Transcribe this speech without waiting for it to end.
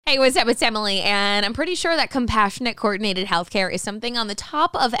Hey, what's up? It's Emily, and I'm pretty sure that compassionate, coordinated healthcare is something on the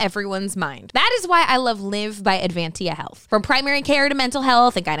top of everyone's mind. That is why I love Live by Advantia Health. From primary care to mental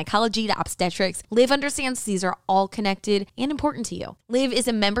health and gynecology to obstetrics, Live understands these are all connected and important to you. Live is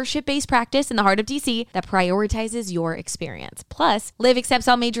a membership-based practice in the heart of DC that prioritizes your experience. Plus, Live accepts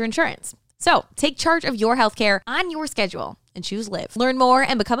all major insurance. So, take charge of your healthcare on your schedule and choose Live. Learn more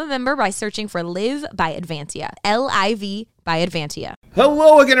and become a member by searching for Live by Advantia. L-I-V by Advantia.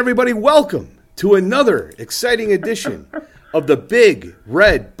 Hello again, everybody. Welcome to another exciting edition of the Big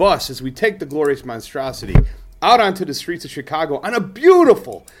Red Bus as we take the glorious monstrosity out onto the streets of Chicago on a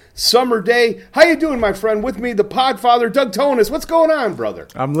beautiful summer day. How you doing, my friend? With me, the Podfather, Doug Thonus. What's going on, brother?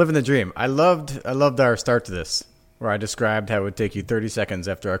 I'm living the dream. I loved our start to this, where I described how it would take you 30 seconds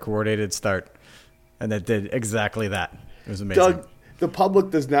after a coordinated start, and it did exactly that. It was amazing. Doug, the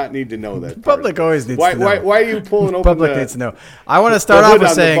public does not need to know that. The public always needs to know. Why are you pulling open the public needs to know. I want to start off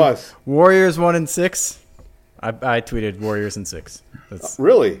with saying Warriors 1-6. I tweeted Warriors in 6.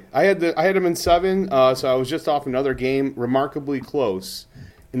 Really? I had them in 7, so I was just off another game, remarkably close.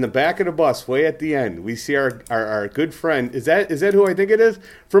 In the back of the bus, way at the end, we see our good friend. Is that who I think it is?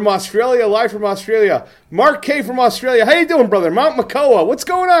 From Australia, live from Australia. Mark K. from Australia. How you doing, brother? Mount Makoa. What's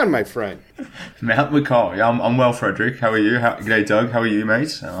going on, my friend? Mount Makoa. Yeah, I'm well, Frederick. How are you? G'day, Doug. How are you,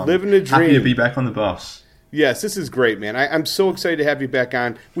 mate? Living the dream. Happy to be back on the bus. Yes, this is great, man. I'm so excited to have you back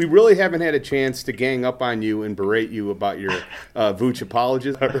on. We really haven't had a chance to gang up on you and berate you about your Vooch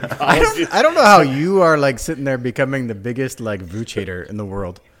apologies. I don't know how you are like sitting there becoming the biggest like Vooch hater in the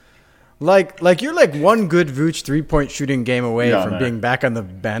world. Like you're like one good Vooch 3-point shooting game away from being back on the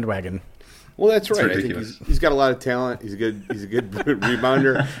bandwagon. Well, that's right. I think he's got a lot of talent. He's a good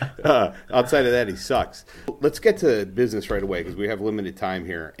rebounder. Outside of that, he sucks. Let's get to business right away because we have limited time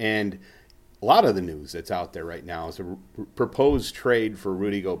here. And a lot of the news that's out there right now is a proposed trade for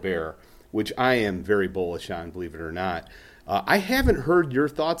Rudy Gobert, which I am very bullish on, believe it or not. I haven't heard your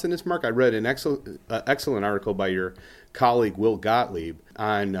thoughts on this, Mark. I read an excellent article by your colleague Will Gottlieb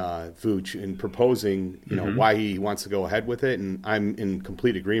on Vooch and proposing, why he wants to go ahead with it, and I'm in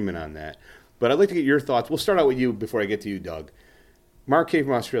complete agreement on that. But I'd like to get your thoughts. We'll start out with you before I get to you, Doug. Mark K.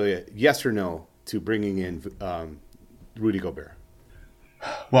 from Australia, yes or no to bringing in Rudy Gobert?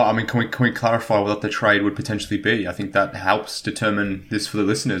 Well, I mean, can we clarify what the trade would potentially be? I think that helps determine this for the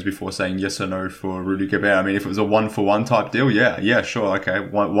listeners before saying yes or no for Rudy Gobert. I mean, if it was a 1-for-1 type deal, yeah, sure, okay,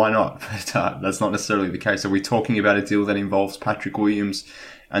 why not? But that's not necessarily the case. Are we talking about a deal that involves Patrick Williams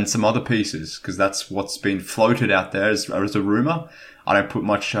and some other pieces? Because that's what's been floated out there as a rumor. I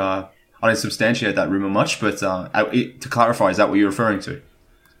don't substantiate that rumor much, but to clarify, is that what you're referring to?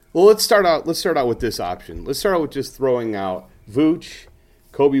 Well, let's start out with this option. Let's start out with just throwing out Vooch,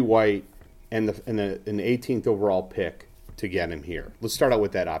 Coby White, and an 18th overall pick to get him here. Let's start out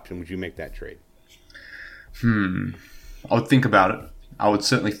with that option. Would you make that trade? I would think about it. I would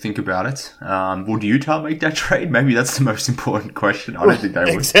certainly think about it. Would Utah make that trade? Maybe that's the most important question. I don't think they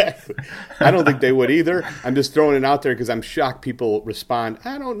would. Exactly. I don't think they would either. I'm just throwing it out there because I'm shocked people respond,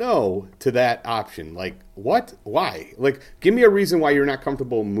 I don't know, to that option. Like, what? Why? Like, give me a reason why you're not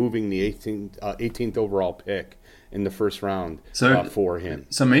comfortable moving the 18th overall pick in the first round for him.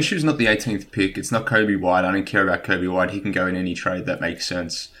 So my issue is not the 18th pick. It's not Coby White. I don't care about Coby White. He can go in any trade that makes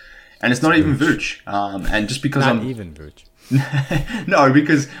sense. And it's not even Vooch. And just because not even Vooch. No,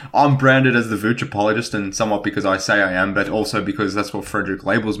 because I'm branded as the Vooch apologist, and somewhat because I say I am, but also because that's what Frederick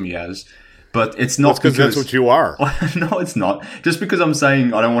labels me as. But it's not because that's what you are. No, it's not. Just because I'm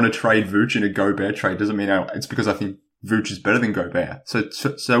saying I don't want to trade Vooch in a Gobert trade doesn't mean it's because I think Vooch is better than Gobert.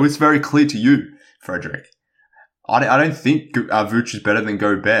 So it's very clear to you, Frederick. I don't think Vooch is better than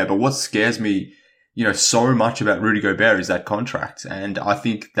Gobert, but what scares me, so much about Rudy Gobert is that contract. And I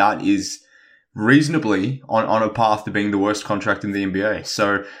think that is reasonably on a path to being the worst contract in the NBA.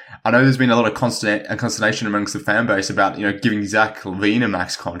 So I know there's been a lot of consternation amongst the fan base about, giving Zach LaVine a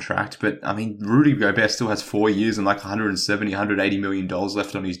max contract. But I mean, Rudy Gobert still has 4 years and like $180 million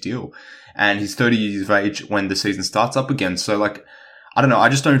left on his deal. And he's 30 years of age when the season starts up again. So like, I don't know. I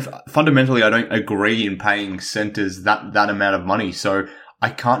don't agree in paying centers that amount of money. So I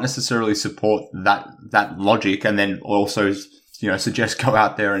can't necessarily support that logic and then also, suggest go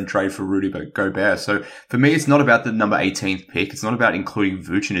out there and trade for Rudy Gobert. So for me, it's not about the number 18th pick. It's not about including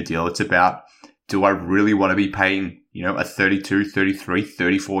Vooch in a deal. It's about, do I really want to be paying, a 32, 33,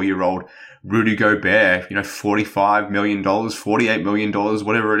 34-year-old Rudy Gobert, $45 million, $48 million,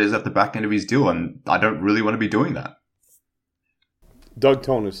 whatever it is at the back end of his deal. And I don't really want to be doing that. Doug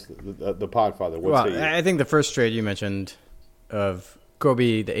Thonus, the Podfather. I think the first trade you mentioned of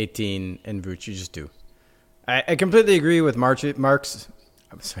Coby, the 18, and Vooch, you just do. I completely agree with Mark's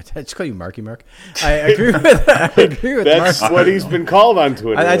I'm sorry, did I just call you Marky Mark? I agree with That's Mark. what he's been called on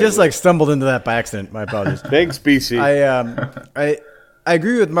Twitter. I just stumbled into that by accident. My apologies. Thanks, BC. I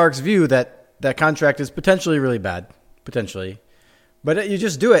agree with Mark's view that contract is potentially really bad, potentially. But you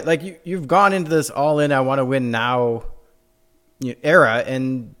just do it. Like you've gone into this all in, I want to win now era.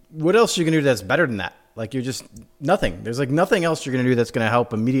 And what else are you going to do that's better than that? Like you're just nothing. There's like nothing else you're going to do that's going to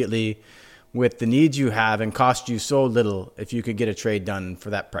help immediately with the needs you have and cost you so little if you could get a trade done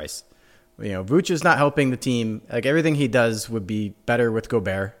for that price. Vooch is not helping the team. Like everything he does would be better with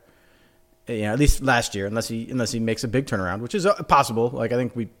Gobert. At least last year, unless he makes a big turnaround, which is possible. Like I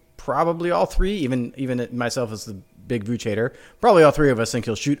think we probably all three, even myself as the big Vooch hater, probably all three of us think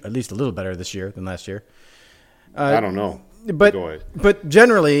he'll shoot at least a little better this year than last year. I don't know. But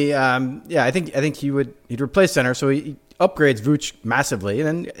generally, I think he'd replace center, so he upgrades Vooch massively.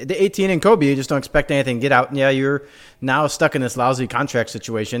 And then the 18 and Coby, you just don't expect anything to get out. And yeah, you're now stuck in this lousy contract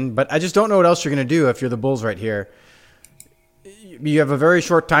situation. But I just don't know what else you're going to do if you're the Bulls right here. You have a very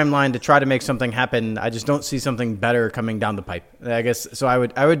short timeline to try to make something happen. I just don't see something better coming down the pipe. I guess so.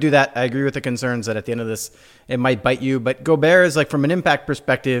 I would do that. I agree with the concerns that at the end of this, it might bite you. But Gobert is like from an impact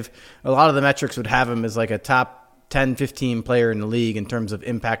perspective, a lot of the metrics would have him as like a top 10, 15 player in the league in terms of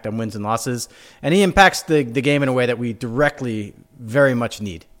impact on wins and losses. And he impacts the game in a way that we directly very much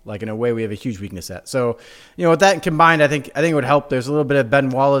need, like in a way we have a huge weakness at. So, with that combined, I think it would help. There's a little bit of Ben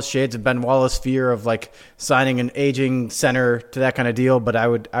Wallace, shades of Ben Wallace fear of like signing an aging center to that kind of deal. But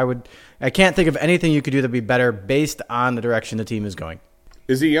I can't think of anything you could do that'd be better based on the direction the team is going.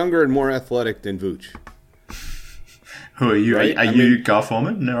 Is he younger and more athletic than Vooch? Who are you? Right? Are you Gar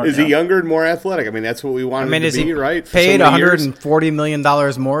Forman? No, is he younger and more athletic? I mean, that's what we wanted him to be, right? For paid $140 million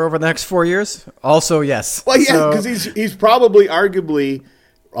more over the next 4 years? Also, yes. Well, yeah, because he's probably, arguably,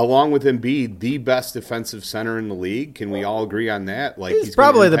 along with Embiid, the best defensive center in the league. Can we all agree on that? Like he's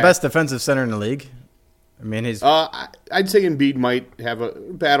probably the best defensive center in the league. I mean, I'd say Embiid might have a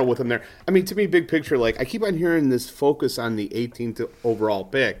battle with him there. I mean, to me, big picture, like I keep on hearing this focus on the 18th overall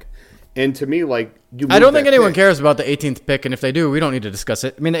pick. And to me, like, I don't think anyone cares about the 18th pick, and if they do, we don't need to discuss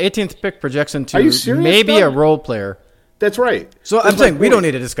it. I mean, the 18th pick projects into maybe a role player. That's right. So I'm saying we don't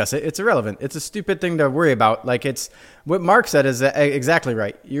need to discuss it. It's irrelevant. It's a stupid thing to worry about. Like it's what Mark said is exactly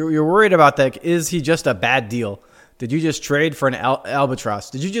right. You're worried about that. Is he just a bad deal? Did you just trade for an albatross?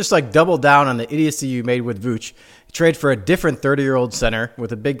 Did you just like double down on the idiocy you made with Vooch, trade for a different 30-year-old center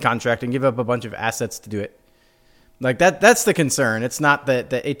with a big contract and give up a bunch of assets to do it? Like that's the concern. It's not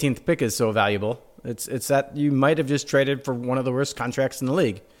that the 18th pick is so valuable. It's that you might have just traded for one of the worst contracts in the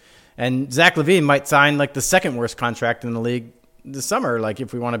league. And Zach LaVine might sign like the second worst contract in the league this summer, like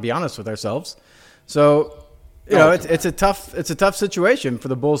if we want to be honest with ourselves. So, it's a tough situation for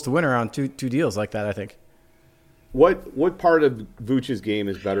the Bulls to win around two deals like that, I think. What part of Vooch's game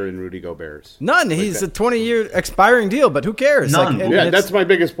is better than Rudy Gobert's? None. He's a 20-year expiring deal, but who cares? None. Like, that's my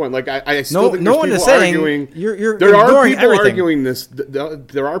biggest point. Like I still think no one is saying there are people arguing this.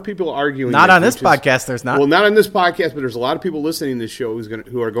 There are people arguing. Not on this podcast. There's not. Well, not on this podcast, but there's a lot of people listening to this show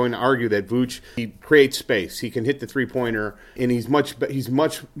who are going to argue that Vooch, he creates space. He can hit the 3-pointer, and he's much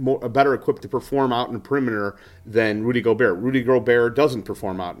more better equipped to perform out in the perimeter than Rudy Gobert. Rudy Gobert doesn't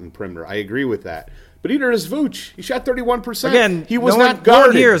perform out in the perimeter. I agree with that. But either is Vooch. He shot 31%. Again, he was not guarded. No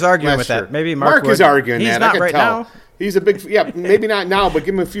one here is arguing with that. Maybe Mark is arguing He's that. Not I can right tell. Now. He's a big, maybe not now, but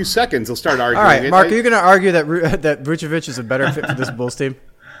give him a few seconds. He'll start arguing. All right, Mark, are you going to argue that Vucevic is a better fit for this Bulls team?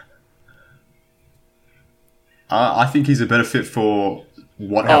 I think he's a better fit for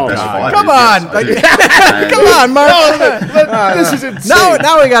what our best five Come on. Yes, come on, Mark. This is insane.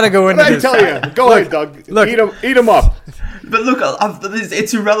 Now we got to go into this. I tell you. Go ahead, Doug. Look, eat him up. But look,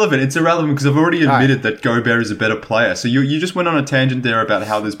 it's irrelevant. It's irrelevant because I've already admitted that Gobert is a better player. So you just went on a tangent there about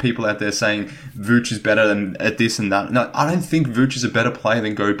how there's people out there saying Vooch is better than at this and that. No, I don't think Vooch is a better player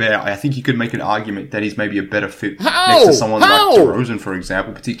than Gobert. I think you could make an argument that he's maybe a better fit next to someone like DeRozan, for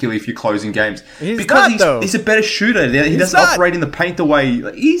example, particularly if you're closing games. He's a better shooter. He doesn't operate in the paint the way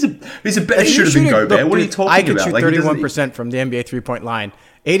he's a better shooter than Gobert. What are you talking about? I could shoot 31% from the NBA 3-point line.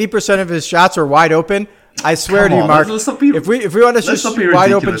 80% of his shots are wide open. I swear to you, Mark, if we want to shoot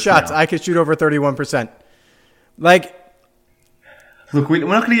wide open shots, I could shoot over 31%. Like, look, we're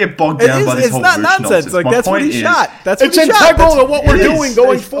not going to get bogged down by this whole Vooch nonsense. Like, that's what he shot. That's what he shot. It's integral to what we're doing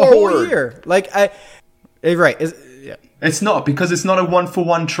going forward. Whole year. Like, right. It's not, because it's not a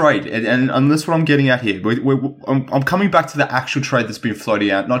one-for-one trade, and that's what I'm getting at here. I'm coming back to the actual trade that's been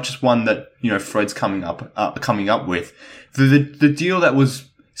floating out, not just one that Fred's coming up with. The deal that was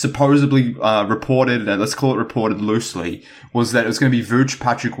supposedly reported, and let's call it reported loosely, was that it was going to be Vooch,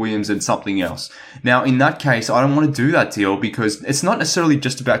 Patrick Williams, and something else. Now, in that case, I don't want to do that deal because it's not necessarily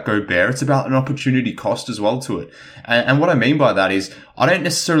just about Gobert. It's about an opportunity cost as well to it. And what I mean by that is I don't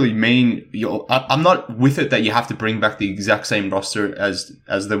necessarily mean I'm not with it that you have to bring back the exact same roster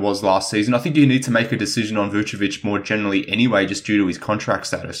as there was last season. I think you need to make a decision on Vucevic more generally anyway, just due to his contract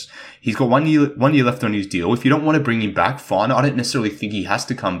status. He's got one year left on his deal. If you don't want to bring him back, fine. I don't necessarily think he has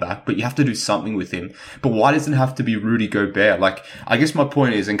to come back, but you have to do something with him. But why does it have to be Rudy Gobert? Like, I guess my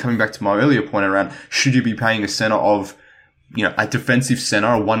point is, and coming back to my earlier point around, should you be paying a center of, a defensive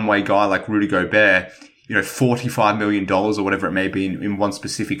center, a one-way guy like Rudy Gobert, $45 million or whatever it may be in one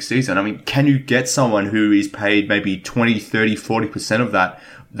specific season? I mean, can you get someone who is paid maybe 20, 30, 40% of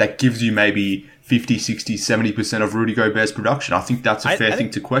that gives you maybe 50, 60, 70% of Rudy Gobert's production? I think that's a fair thing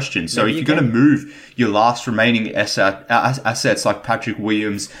to question. So if you're going to move your last remaining assets like Patrick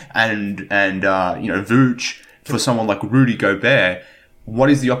Williams and Vooch for someone like Rudy Gobert,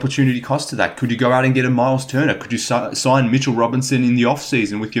 what is the opportunity cost to that? Could you go out and get a Miles Turner? Could you sign Mitchell Robinson in the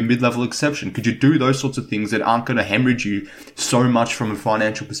offseason with your mid-level exception? Could you do those sorts of things that aren't going to hemorrhage you so much from a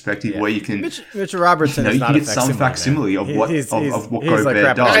financial perspective where you can... Mitchell Robertson is not you get some facsimile of what Gobert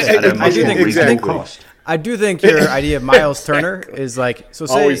like does at a much more reasonable cost. I do think your idea of Miles Turner is like... So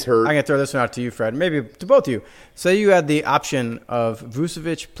say, always hurt. I'm going to throw this one out to you, Fred, maybe to both of you. Say you had the option of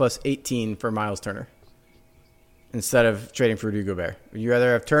Vucevic plus 18 for Miles Turner instead of trading for Rudy Gobert. Would you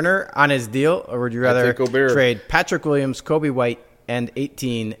rather have Turner on his deal, or would you rather trade Patrick Williams, Coby White, and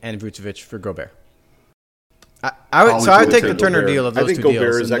 18 and Vucevic for Gobert? I would take the Turner deal of those two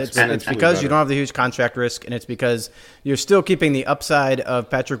deals. It's because you don't have the huge contract risk, and it's because you're still keeping the upside of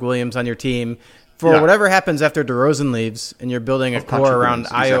Patrick Williams on your team for whatever happens after DeRozan leaves, and you're building a core around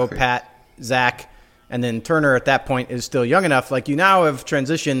Io, Pat, Zach, and then Turner at that point is still young enough. Like, you now have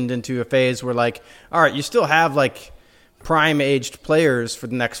transitioned into a phase where, like, all right, you still have, like, prime-aged players for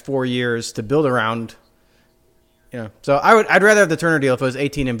the next 4 years to build around. So I'd rather have the Turner deal if it was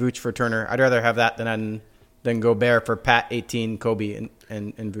 18 and Vooch for Turner. I'd rather have that than Gobert for Pat, 18, Coby,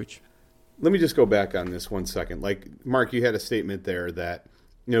 and Vooch. Let me just go back on this 1 second. Like, Mark, you had a statement there that,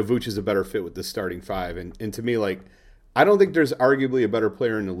 Vooch is a better fit with the starting five. And to me, like, I don't think there's arguably a better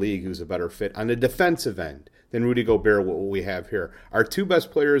player in the league who's a better fit on the defensive end than Rudy Gobert, what we have here. Our two best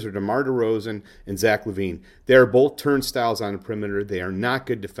players are DeMar DeRozan and Zach LaVine. They are both turnstiles on the perimeter. They are not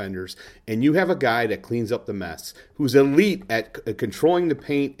good defenders. And you have a guy that cleans up the mess, who's elite at controlling the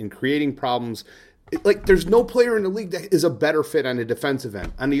paint and creating problems. Like, there's no player in the league that is a better fit on the defensive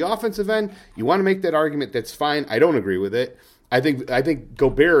end. On the offensive end, you want to make that argument, that's fine. I don't agree with it. I think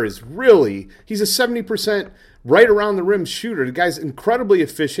Gobert is he's a 70% right around the rim shooter. The guy's incredibly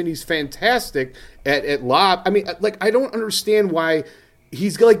efficient. He's fantastic at lob. I mean, like, I don't understand why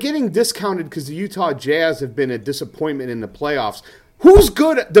he's like getting discounted because the Utah Jazz have been a disappointment in the playoffs. Who's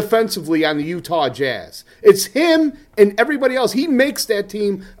good defensively on the Utah Jazz? It's him and everybody else. He makes that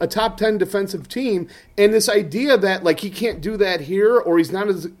team a top 10 defensive team. And this idea that, like, he can't do that here or he's not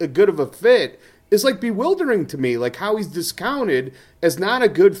as good of a fit is, like, bewildering to me. Like, how he's discounted as not a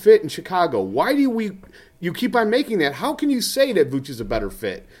good fit in Chicago. Why do you keep on making that? How can you say that Vooch is a better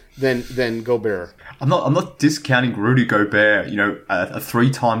fit than Gobert? I'm not discounting Rudy Gobert, a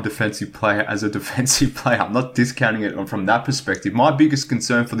 3-time defensive player as a defensive player. I'm not discounting it from that perspective. My biggest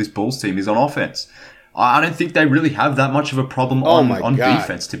concern for this Bulls team is on offense. I don't think they really have that much of a problem on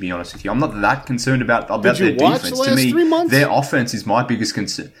defense, to be honest with you. I'm not that concerned about their defense. To me, their offense is my biggest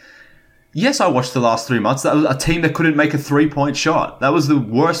concern. Yes, I watched the last 3 months. That was a team that couldn't make a 3-point shot. That was the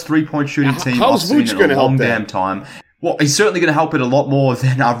worst 3-point shooting team I've seen in a long damn time. Well, he's certainly going to help it a lot more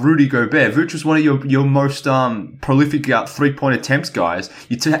than Rudy Gobert. Vooch was one of your most prolific 3-point attempts guys.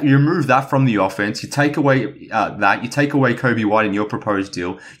 You remove that from the offense. You take away that. You take away Coby White in your proposed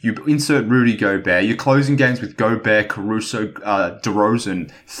deal. You insert Rudy Gobert. You're closing games with Gobert, Caruso,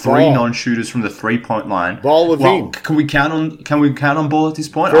 DeRozan, three non-shooters from the 3-point line. Ball LaVine. Well, can we count on Ball at this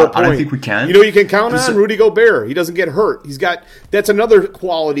point? I don't think we can. You can count on Rudy Gobert. He doesn't get hurt. That's another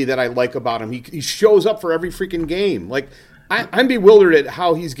quality that I like about him. He shows up for every freaking game. Like, I'm bewildered at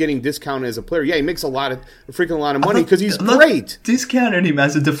how he's getting discounted as a player. Yeah, he makes a lot of money because he's great. Discounting him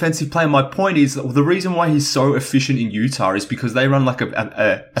as a defensive player. My point is the reason why he's so efficient in Utah is because they run like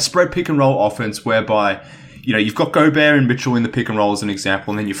a spread pick and roll offense whereby, you've got Gobert and Mitchell in the pick and roll as an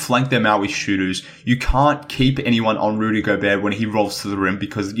example, and then you flank them out with shooters. You can't keep anyone on Rudy Gobert when he rolls to the rim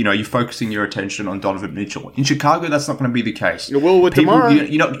because, you're focusing your attention on Donovan Mitchell. In Chicago, that's not going to be the case. You will with DeMar.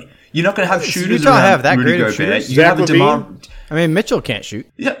 You're not going to have shooters Utah around have that Rudy great Gobert. shooters. You have a DeMar. I mean, Mitchell can't shoot.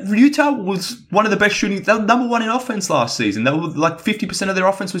 Yeah, Utah was one of the best shooting. They were number one in offense last season. They were like 50% of their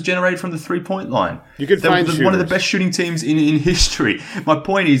offense was generated from the 3-point line. You could find shooters. One of the best shooting teams in history. My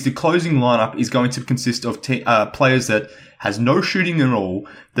point is the closing lineup is going to consist of players that has no shooting at all.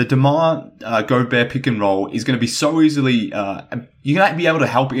 The DeMar Gobert pick and roll is going to be so easily. You're going to be able to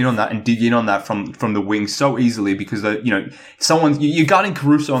help in on that and dig in on that from the wing so easily because you're guarding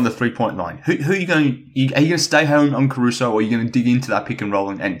Caruso on the 3-point line. Who are you going? Are you going to stay home on Caruso, or are you going to dig into that pick and roll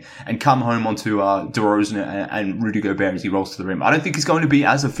and come home onto DeRozan and Rudy Gobert as he rolls to the rim? I don't think he's going to be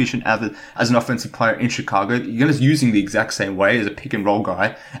as efficient as an offensive player in Chicago. You're going to use him the exact same way as a pick and roll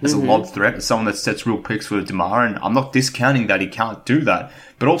guy, as a lob threat, as someone that sets real picks for DeMar. And I'm not discounting that he can't do that.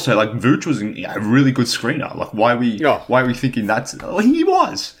 But also, like, Vooch was a really good screener. Like, why are we thinking that's... Well, he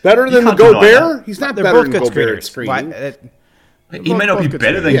was. Better than the Gobert? He's not better than Gobert at screening. He may not be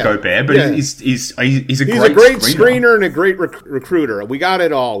better than Gobert, but he's a great screener and a great recruiter. We got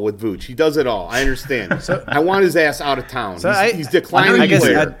it all with Vooch. He does it all. I understand. I want his ass out of town. He's declining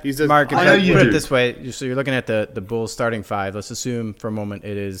player. Mark, if I put it this way, so you're looking at the Bulls starting five. Let's assume for a moment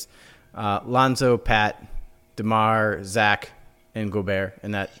it is Lonzo, Pat, DeMar, Zach, and Gobert.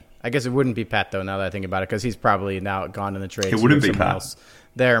 And that, I guess it wouldn't be Pat, though, now that I think about it, because he's probably now gone in the trade. It wouldn't be Pat. Else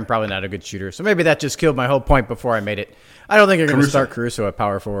there and probably not a good shooter. So maybe that just killed my whole point before I made it. I don't think you're going to start Caruso at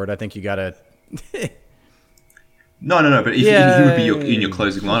power forward. I think you got to... No. But he would be in your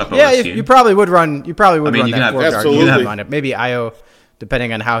closing lineup. Yeah, you probably would run. You probably would run that 4 guard. You have lineup. Maybe Io,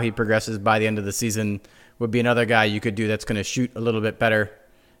 depending on how he progresses by the end of the season, would be another guy you could do that's going to shoot a little bit better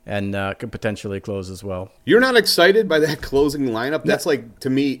and could potentially close as well. You're not excited by that closing lineup? That's like, to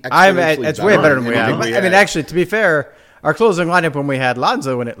me, it's way better than we had. I mean, actually, to be fair, our closing lineup when we had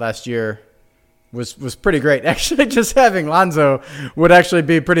Lonzo in it last year was pretty great. Actually, just having Lonzo would actually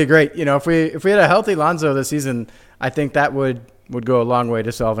be pretty great. You know, if we had a healthy Lonzo this season, I think that would go a long way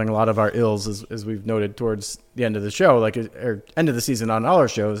to solving a lot of our ills, as we've noted towards the end of the show, or end of the season on all our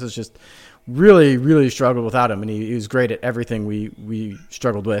shows. It's just really, really struggled without him, and he was great at everything we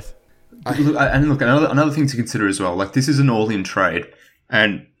struggled with. Another thing to consider as well, like, this is an all-in trade,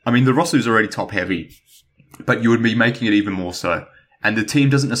 and I mean the roster is already top-heavy, but you would be making it even more so. And the team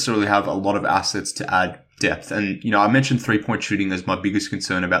doesn't necessarily have a lot of assets to add depth. And, I mentioned 3-point shooting as my biggest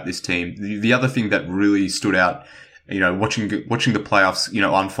concern about this team. The other thing that really stood out, watching the playoffs,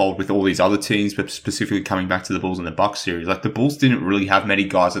 unfold with all these other teams, but specifically coming back to the Bulls and the Bucks series, like, the Bulls didn't really have many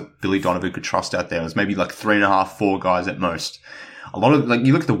guys that Billy Donovan could trust out there. It was maybe like 3.5, 4 guys at most. A lot of, like,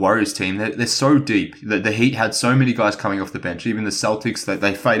 you look at the Warriors team, they're so deep. The Heat had so many guys coming off the bench. Even the Celtics,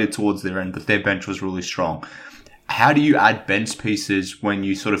 they faded towards their end, but their bench was really strong. How do you add bench pieces when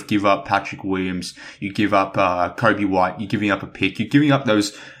you sort of give up Patrick Williams, you give up Coby White, you're giving up a pick, you're giving up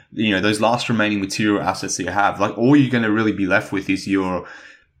those last remaining material assets that you have? Like, all you're going to really be left with is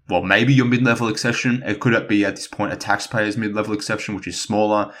maybe your mid-level exception. It could be at this point a taxpayer's mid-level exception, which is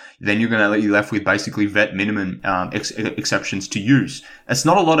smaller. Then you're going to be left with basically vet minimum exceptions to use. It's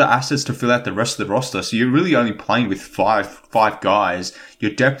not a lot of assets to fill out the rest of the roster, so you're really only playing with five guys.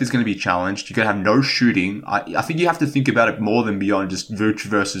 Your depth is going to be challenged. You're going to have no shooting. I think you have to think about it more than beyond just Vooch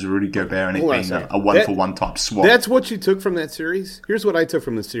versus Rudy Gobert and it being a one-for-one type swap. That's what you took from that series? Here's what I took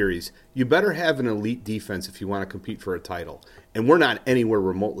from the series. You better have an elite defense if you want to compete for a title. And we're not anywhere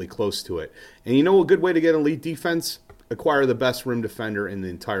remotely close to it. And you know a good way to get elite defense? Acquire the best rim defender in the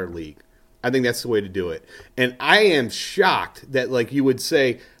entire league. I think that's the way to do it. And I am shocked that, like, you would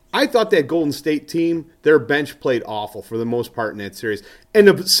say, I thought that Golden State team, their bench played awful for the most part in that series. And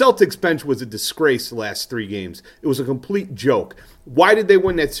the Celtics bench was a disgrace the last 3 games. It was a complete joke. Why did they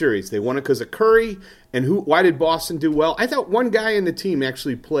win that series? They won it because of Curry. And why did Boston do well? I thought one guy in the team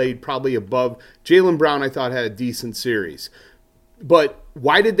actually played probably above. Jaylen Brown, I thought, had a decent series. But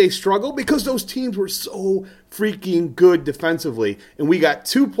why did they struggle? Because those teams were so freaking good defensively. And we got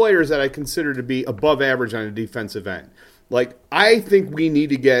 2 players that I consider to be above average on a defensive end. Like, I think we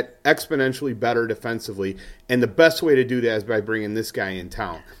need to get exponentially better defensively. And the best way to do that is by bringing this guy in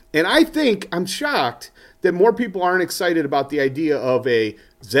town. And I'm shocked that more people aren't excited about the idea of a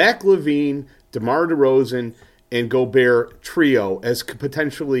Zach LaVine, DeMar DeRozan, and Gobert trio as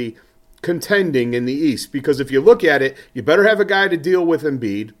potentially contending in the East. Because if you look at it, you better have a guy to deal with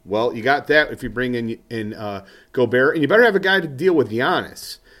Embiid. Well, you got that if you bring in Gobert. And you better have a guy to deal with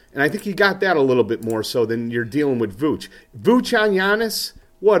Giannis. And I think he got that a little bit more so than you're dealing with Vooch. Vooch on Giannis,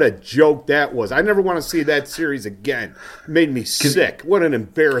 what a joke that was. I never want to see that series again. It made me sick. What an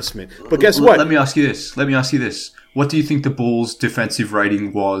embarrassment. But guess what? Let me ask you this. What do you think the Bulls' defensive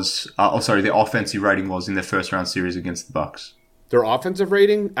rating was, their offensive rating was in their first round series against the Bucks? Their offensive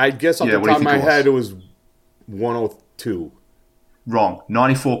rating? I guess off the top of my head, it was 102. Wrong.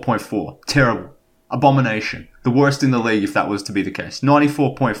 94.4. Terrible. Abomination. The worst in the league if that was to be the case.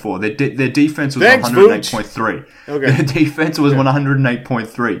 94.4. Their defense was 108.3. Okay. Their defense was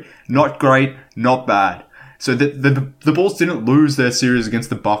 108.3. Not great, not bad. So the Bulls didn't lose their series against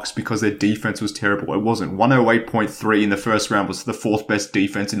the Bucks because their defense was terrible. It wasn't. 108.3 in the first round was the fourth best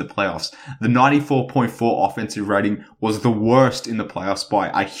defense in the playoffs. The 94.4 offensive rating was the worst in the playoffs by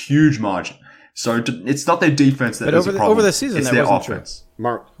a huge margin. So it's not their defense that is a problem. Over the season, it's that their wasn't offense. true.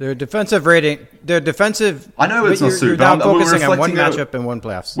 Mark, Their defensive rating, their defensive. I know it's not true, You're but now we're focusing on one reflecting matchup and one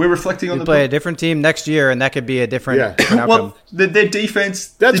playoffs. We're reflecting on You play a different team next year, and that could be a different outcome. Well, their defense.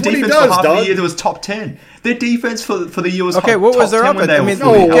 That's the what he defense does, for half Doug. the year, there was top 10. Their defense for the year was Okay, top, what was top their 10 when offense? they I mean, were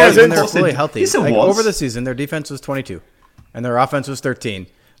No, when it they're wasn't. fully healthy. Yes, it Like, was. over the season, their defense was 22, and their offense was 13.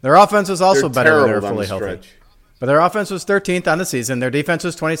 Their offense was also they're better when they were terrible down fully the healthy. stretch. But their offense was 13th on the season. Their defense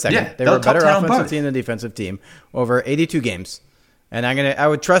was 22nd. Yeah, they they're were a top better 10 on offensive both. team than defensive team over 82 games. And I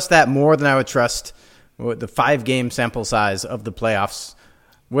would trust that more than I would trust the 5-game sample size of the playoffs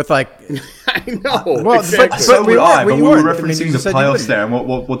with like. I know. Well, exactly. So we would I, weren't- but we we were weren't. I mean, you referencing just the said you playoffs wouldn't. there and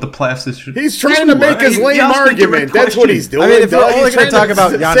what the playoffs is. He's trying to make his lame argument. That's what he's doing. I mean, if we're Doug. only He's going to trying talk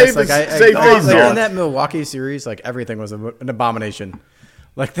about Giannis, save like his- I save like face in here. that Milwaukee series, like everything was an abomination.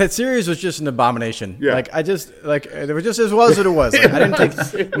 Like that series was just an abomination. Yeah. Like I just like it was just as was what it was. Like, I didn't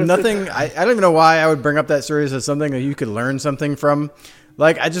take nothing. I don't even know why I would bring up that series as something that you could learn something from.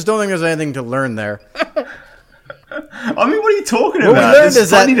 Like I just don't think there's anything to learn there. I mean, what are you talking What we about? learned There's is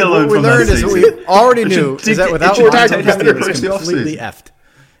that plenty to learn what we from that learned is what season. we already knew is that without should Lonzo, take this that team was approach the completely offseason. effed.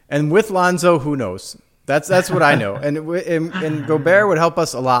 And with Lonzo, who knows? That's what I know. And Gobert would help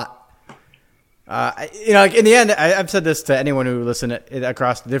us a lot. Like in the end, I've said this to anyone who listen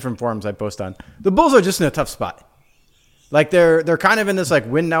across the different forums I post on. The Bulls are just in a tough spot. Like they're kind of in this like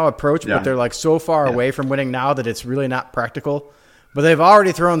win now approach, Yeah. but they're like so far away from winning now that it's really not practical. But they've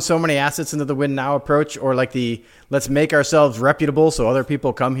already thrown so many assets into the win now approach, or like the let's make ourselves reputable so other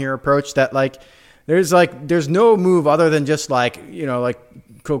people come here approach, that like there's no move other than just like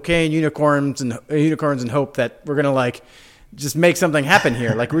cocaine unicorns and hope that we're gonna like just make something happen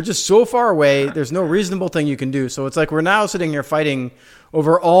here. Like we're just so far away. There's no reasonable thing you can do. So it's like we're now sitting here fighting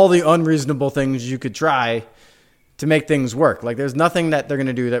over all the unreasonable things you could try to make things work. Like there's nothing that they're going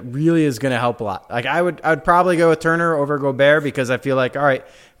to do that really is going to help a lot. Like I would probably go with Turner over Gobert because I feel like, all right,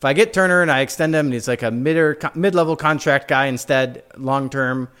 if I get Turner and I extend him and he's like a mid-level contract guy instead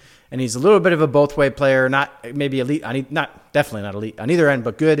long-term, and he's a little bit of a both-way player, not maybe elite, definitely not elite on either end,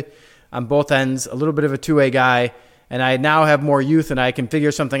 but good on both ends, a little bit of a two-way guy, and I now have more youth and I can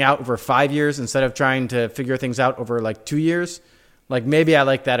figure something out over 5 years instead of trying to figure things out over like 2 years. Like maybe I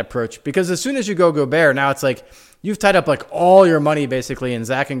like that approach because as soon as you go Gobert, now it's like you've tied up like all your money basically in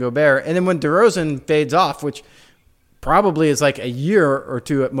Zach and Gobert. And then when DeRozan fades off, which probably is like a year or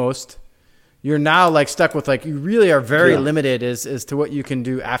two at most, you're now like stuck with like you really are very limited as to what you can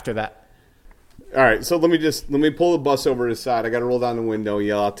do after that. All right, so let me pull the bus over to the side. I got to roll down the window and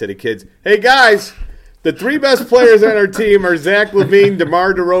yell out to the kids, "Hey guys, the 3 best players on our team are Zach LaVine,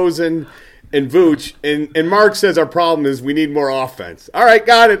 DeMar DeRozan, and Vooch." And Mark says our problem is we need more offense. All right,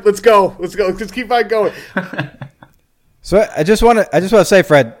 got it. Let's go. Let's keep on going. So I just want to say,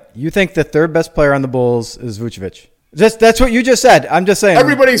 Fred, you think the third best player on the Bulls is Vucevic? That's what you just said. I'm just saying.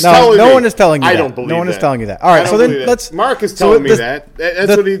 Everybody's telling me. No one is telling you I that. don't believe No one that. is telling you that. All right, so then let's. Mark is telling me that.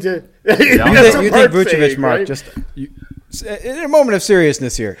 That's what he did. You think Vucevic, Mark? Right? Just in a moment of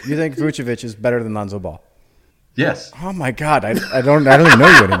seriousness here, you think Vucevic is better than Lonzo Ball? Yes. Oh my God, I don't even know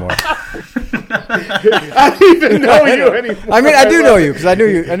you anymore. I don't even know you anymore. I mean, I do know you because I knew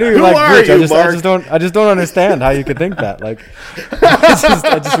you Who like are Vooch. you, Mark? I just don't understand how you could think that. Like,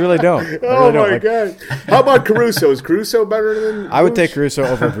 I just really don't. Oh my God! How about Caruso? Is Caruso better than? I would Vooch? take Caruso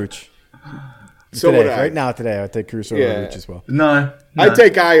over Vooch. So today, would I. right now, today, I would take Caruso over Vooch as well. No. I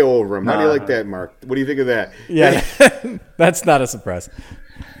take Io over him. How do you like that, Mark? What do you think of that? Yeah, that's not a surprise.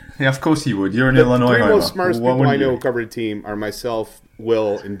 Yeah, of course you would. You're an The Illinois 3 homer. most smartest Why people I wouldn't know you? who cover the team are myself,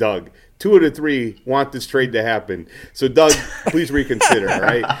 Will, and Doug. 2 of the 3 want this trade to happen. So, Doug, please reconsider, all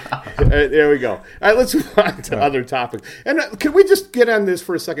right? There we go. All right, let's move on to other topics. And can we just get on this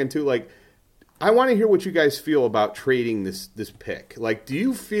for a second, too? Like, I want to hear what you guys feel about trading this pick. Like, do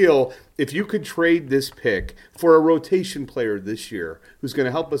you feel if you could trade this pick for a rotation player this year who's going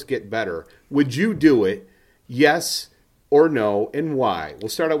to help us get better, would you do it? Yes or no, and why? We'll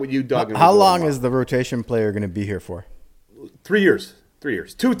start out with you, Doug. And How we'll go long on. is the rotation player going to be here for? 3 years. 3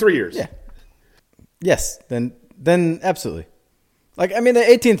 years. 3 years. Yeah. Yes, then absolutely. Like, I mean, the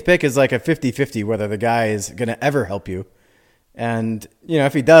 18th pick is like a 50-50 whether the guy is going to ever help you. And,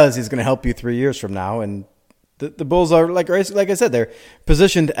 if he does, he's going to help you 3 years from now. And The Bulls are, like I said, they're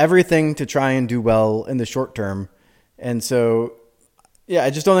positioned everything to try and do well in the short term. And so, yeah, I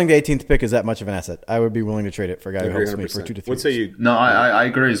just don't think the 18th pick is that much of an asset. I would be willing to trade it for a guy who helps me for 2 to 3 What say you? No, I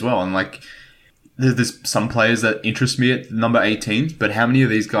agree as well. And like, there's some players that interest me at number 18, but how many of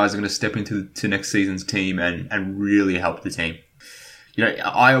these guys are going to step into next season's team and really help the team? You know,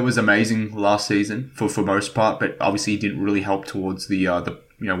 Io was amazing last season for most part, but obviously he didn't really help towards the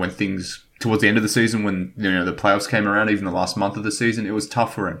when things towards the end of the season, when the playoffs came around, even the last month of the season, it was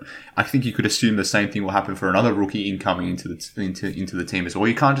tough for him. I think you could assume the same thing will happen for another rookie incoming into the team as well.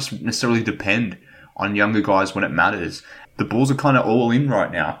 You can't just necessarily depend on younger guys when it matters. The Bulls are kind of all in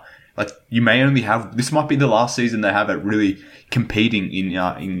right now. Like, you may only have, this might be the last season they have at really competing in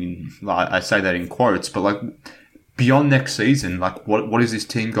I say that in quotes, but like, beyond next season, like, what is this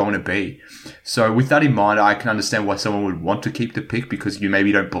team going to be? So with that in mind, I can understand why someone would want to keep the pick, because you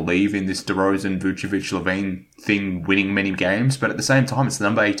maybe don't believe in this DeRozan, Vucevic, Levine thing winning many games, but at the same time, it's the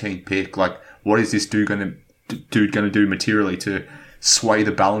number 18 pick. Like, what is this dude going to do materially to sway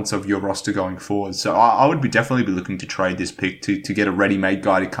the balance of your roster going forward? So I would definitely be looking to trade this pick to get a ready-made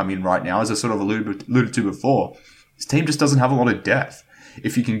guy to come in right now. As I sort of alluded to before, this team just doesn't have a lot of depth.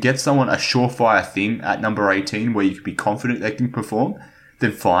 If you can get someone a surefire thing at number 18 where you can be confident they can perform,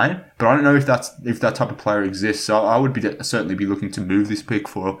 then fine. But I don't know if that type of player exists. So I would certainly be looking to move this pick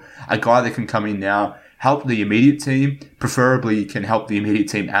for a guy that can come in now, help the immediate team, preferably can help the immediate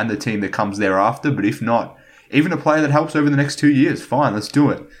team and the team that comes thereafter. But if not, even a player that helps over the next 2 years, fine, let's do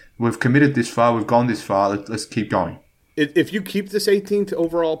it. We've committed this far, we've gone this far, let's keep going. If you keep this 18th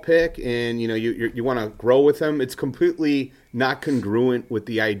overall pick and you want to grow with him, it's completely not congruent with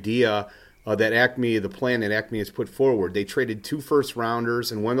the idea the plan that Acme has put forward. They traded 2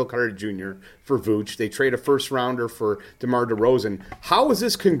 first-rounders and Wendell Carter Jr. for Vooch. They trade a first-rounder for DeMar DeRozan. How is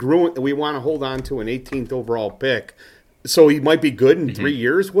this congruent that we want to hold on to an 18th overall pick? So he might be good in 3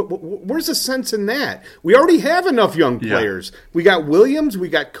 years? Where's the sense in that? We already have enough young players. Yeah. We got Williams, we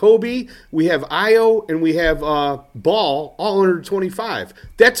got Coby, we have Io, and we have Ball, all under 25.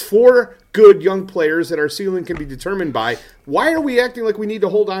 That's 4 good young players that our ceiling can be determined by. Why are we acting like we need to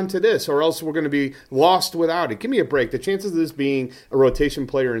hold on to this, or else we're going to be lost without it? Give me a break. The chances of this being a rotation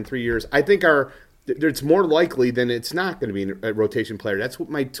player in 3 years, I think it's more likely than it's not going to be a rotation player. That's what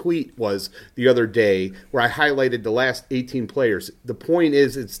my tweet was the other day, where I highlighted the last 18 players. The point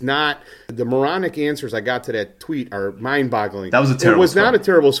is, it's not the moronic answers I got to that tweet are mind-boggling. That was a terrible swing. It was not a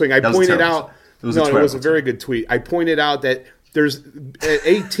terrible swing. It was a very good tweet. I pointed out that there's at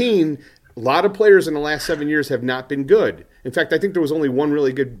 18, a lot of players in the last 7 years have not been good. In fact, I think there was only one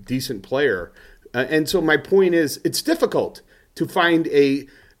really good, decent player. And so my point is, it's difficult to find a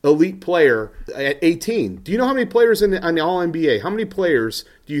elite player at 18. Do you know how many players on the All-NBA? How many players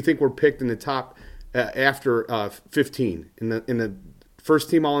do you think were picked in the top after 15 in the first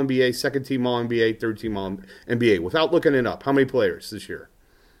team All-NBA, second team All-NBA, third team All-NBA? Without looking it up, how many players this year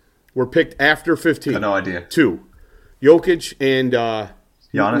were picked after 15? I have no idea. 2, Jokic and Giannis.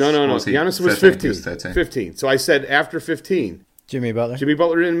 No. Giannis was 15. 15. So I said after 15. Jimmy Butler. Jimmy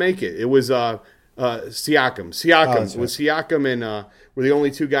Butler didn't make it. It was Siakam. Siakam and were the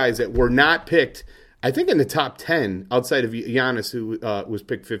only 2 guys that were not picked, I think, in the top 10 outside of Giannis, who was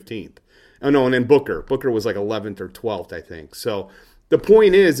picked 15th. Oh, no, and then Booker. Booker was like 11th or 12th, I think. So the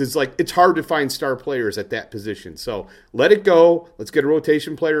point is like it's hard to find star players at that position. So let it go. Let's get a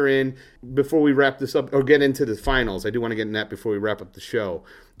rotation player in before we wrap this up or get into the finals. I do want to get in that before we wrap up the show.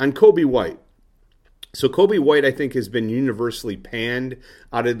 On Coby White. So Coby White, I think, has been universally panned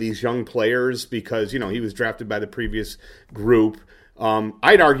out of these young players because, he was drafted by the previous group.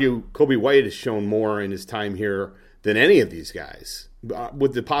 I'd argue Coby White has shown more in his time here than any of these guys,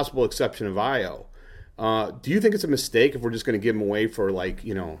 with the possible exception of Io. Do you think it's a mistake if we're just going to give him away for,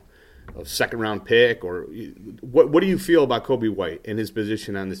 a second-round pick? Or what do you feel about Coby White and his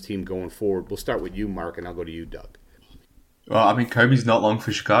position on this team going forward? We'll start with you, Mark, and I'll go to you, Doug. Well, I mean, Kobe's not long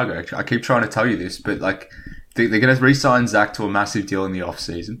for Chicago. I keep trying to tell you this, but they're going to re-sign Zach to a massive deal in the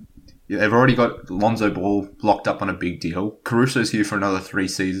offseason. They've already got Lonzo Ball locked up on a big deal. Caruso's here for another 3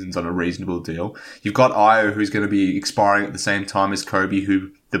 seasons on a reasonable deal. You've got Io, who's going to be expiring at the same time as Coby,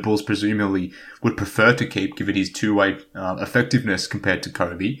 who the Bulls presumably would prefer to keep given his two-way effectiveness compared to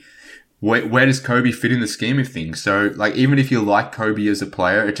Coby. Where does Coby fit in the scheme of things? So, even if you like Coby as a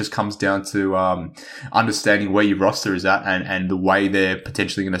player, it just comes down to understanding where your roster is at and the way they're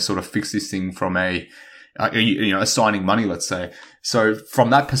potentially going to sort of fix this thing from assigning money, let's say. So, from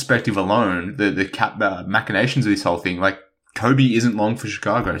that perspective alone, the cap machinations of this whole thing, Coby isn't long for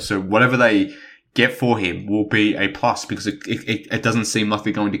Chicago. So, whatever they get for him will be a plus because it doesn't seem like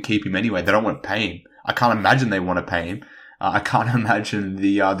they're going to keep him anyway. They don't want to pay him. I can't imagine they want to pay him. I can't imagine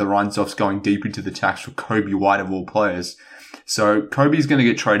the Reinsdorfs going deep into the tax for Coby White of all players. So Coby's going to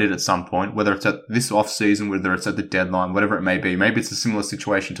get traded at some point, whether it's at this offseason, whether it's at the deadline, whatever it may be. Maybe it's a similar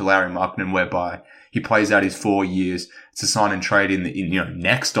situation to Larry Markkinen, whereby he plays out his 4 years to sign and trade in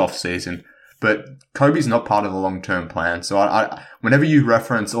next offseason. But Coby's not part of the long-term plan. So I whenever you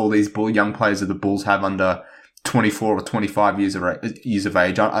reference all these young players that the Bulls have under 24 or 25 years of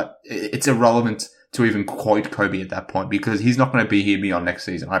age, it's irrelevant to even quote Coby at that point, because he's not going to be here beyond next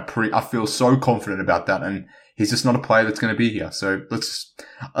season. I feel so confident about that, and he's just not a player that's going to be here. So let's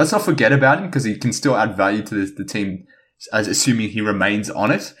not forget about him, because he can still add value to the team, as assuming he remains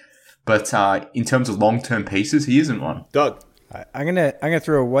on it. But in terms of long-term pieces, he isn't one. Doug, I'm gonna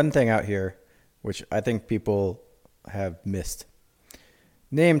throw one thing out here, which I think people have missed.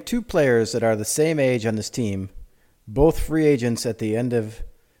 Name 2 players that are the same age on this team, both free agents at the end of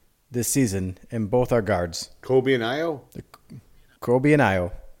this season, and both are guards. Coby and Io? Coby and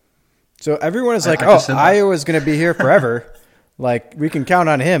Io. So everyone is like, Io is going to be here forever. Like, we can count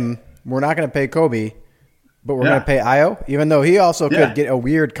on him. We're not going to pay Coby, but we're going to pay Io, even though he also could get a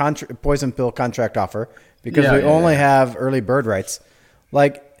weird poison pill contract offer, because we only have early bird rights.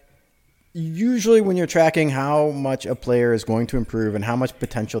 Like, usually when you're tracking how much a player is going to improve and how much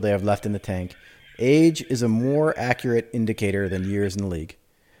potential they have left in the tank, age is a more accurate indicator than years in the league.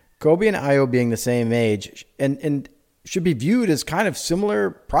 Coby and Io being the same age and should be viewed as kind of similar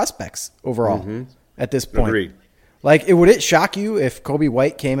prospects overall at this point. Agreed. Like, would it shock you if Coby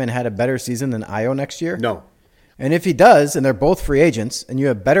White came and had a better season than Io next year? No. And if he does, and they're both free agents, and you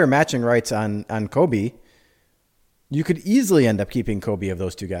have better matching rights on Coby, you could easily end up keeping Coby of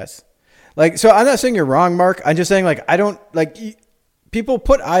those 2 guys. Like, so I'm not saying you're wrong, Mark. I'm just saying, like, I don't, like, people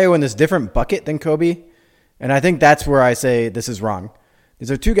put Io in this different bucket than Coby, and I think that's where I say this is wrong. These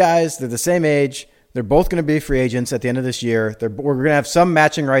are 2 guys. They're the same age. They're both going to be free agents at the end of this year. We're going to have some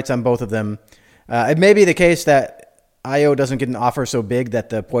matching rights on both of them. It may be the case that Io doesn't get an offer so big that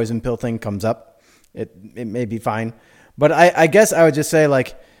the poison pill thing comes up. It may be fine. But I guess I would just say,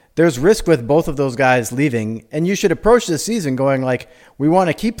 like, there's risk with both of those guys leaving, and you should approach this season going, like, we want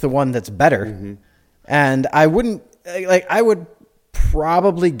to keep the one that's better. And I would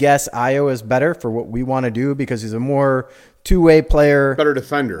probably guess Io is better for what we want to do, because he's a more two-way player. Better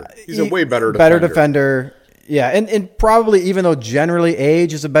defender. He's a way better defender. Better defender. Yeah, and probably, even though generally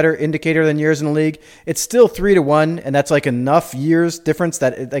age is a better indicator than years in the league, it's still 3-1, and that's like enough years difference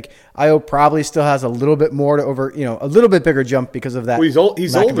that Io probably still has a little bit more to a little bit bigger jump because of that. Well,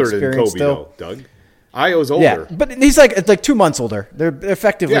 he's older than Coby, though, Doug. Io's older. Yeah, but he's like 2 months older. They're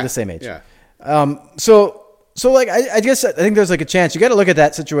effectively the same age. Yeah. So like, I guess I think there's like a chance. You got to look at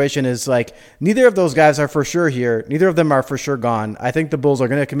that situation as like, neither of those guys are for sure here. Neither of them are for sure gone. I think the Bulls are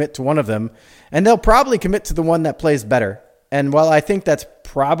going to commit to one of them, and they'll probably commit to the one that plays better. And while I think that's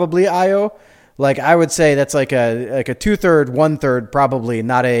probably Io, like, I would say that's like a 2/3, 1/3, probably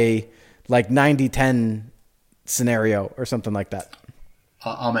not a like 90-10 scenario or something like that.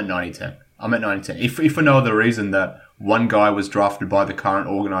 I'm at 90-10. If for no other reason that one guy was drafted by the current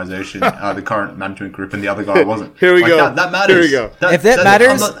organization, the current management group, and the other guy wasn't. Here we go. That matters. Here we go. If that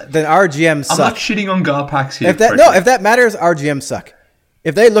matters, then our GMs suck. I'm not shitting on Garpax here. If that matters, our GMs suck.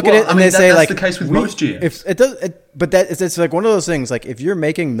 If they look at it and they say, like, that's the case with most GMs. If it does, but it's like one of those things. Like, if you're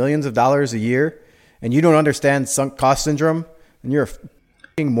making millions of dollars a year and you don't understand sunk cost syndrome, then you're a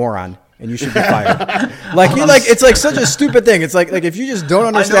fucking moron. And you should be fired. It's like such a stupid thing. It's like if you just don't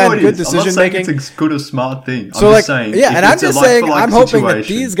understand good decision making, it's a good or smart thing. So I'm just saying, I'm hoping that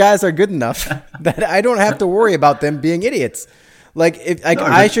these guys are good enough that I don't have to worry about them being idiots.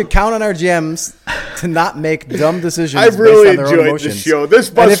 I should count on our GMs to not make dumb decisions. I've really based on their own enjoyed the emotions. show.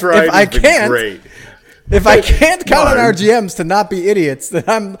 This bus ride has been great. If I can't count on our GMs to not be idiots,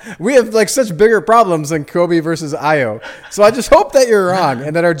 then we have like such bigger problems than Coby versus Io. So I just hope that you're wrong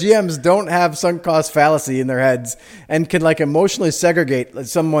and that our GMs don't have sunk cost fallacy in their heads and can like emotionally segregate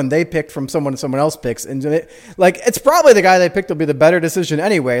someone they picked from someone else picks. And it's probably the guy they picked will be the better decision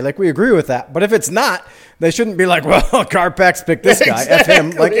anyway. Like, we agree with that. But if it's not, they shouldn't be like, well, Garpax picked this guy. Exactly. F him.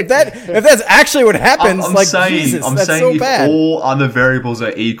 Like, if that's actually what happens, I'm saying that's so if bad. all other variables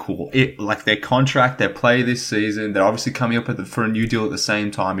are equal, like their contract, their play this season, they're obviously coming up for a new deal at the same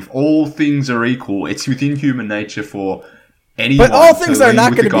time. If all things are equal, it's within human nature for anyone. But all things are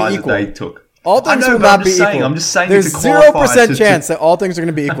not going to be equal. They took. All things will not be equal. I'm just saying. There's 0% chance that all things are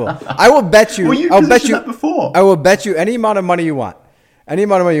going to be equal. I will bet you. I'll bet you that before. I will bet you any amount of money you want. Any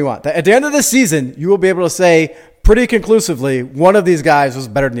amount of money you want. At the end of the season, you will be able to say pretty conclusively one of these guys was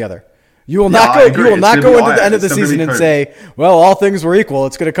better than the other. You will not go into the end of the season and say, well, all things were equal.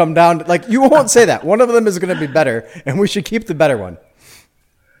 It's going to come down. Like, you won't say that. One of them is going to be better, and we should keep the better one.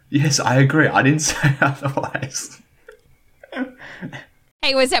 Yes, I agree. I didn't say otherwise.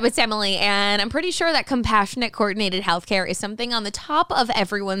 Hey, what's up? It's Emily, and I'm pretty sure that compassionate coordinated healthcare is something on the top of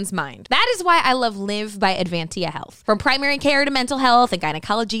everyone's mind. That is why I love Live by Advantia Health. From primary care to mental health and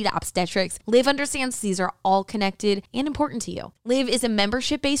gynecology to obstetrics, Live understands these are all connected and important to you. Live is a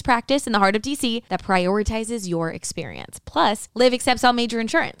membership-based practice in the heart of DC that prioritizes your experience. Plus, Live accepts all major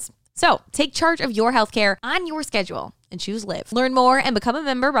insurance. So, take charge of your healthcare on your schedule and choose Live. Learn more and become a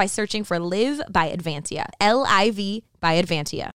member by searching for Live by Advantia. LIV by Advantia.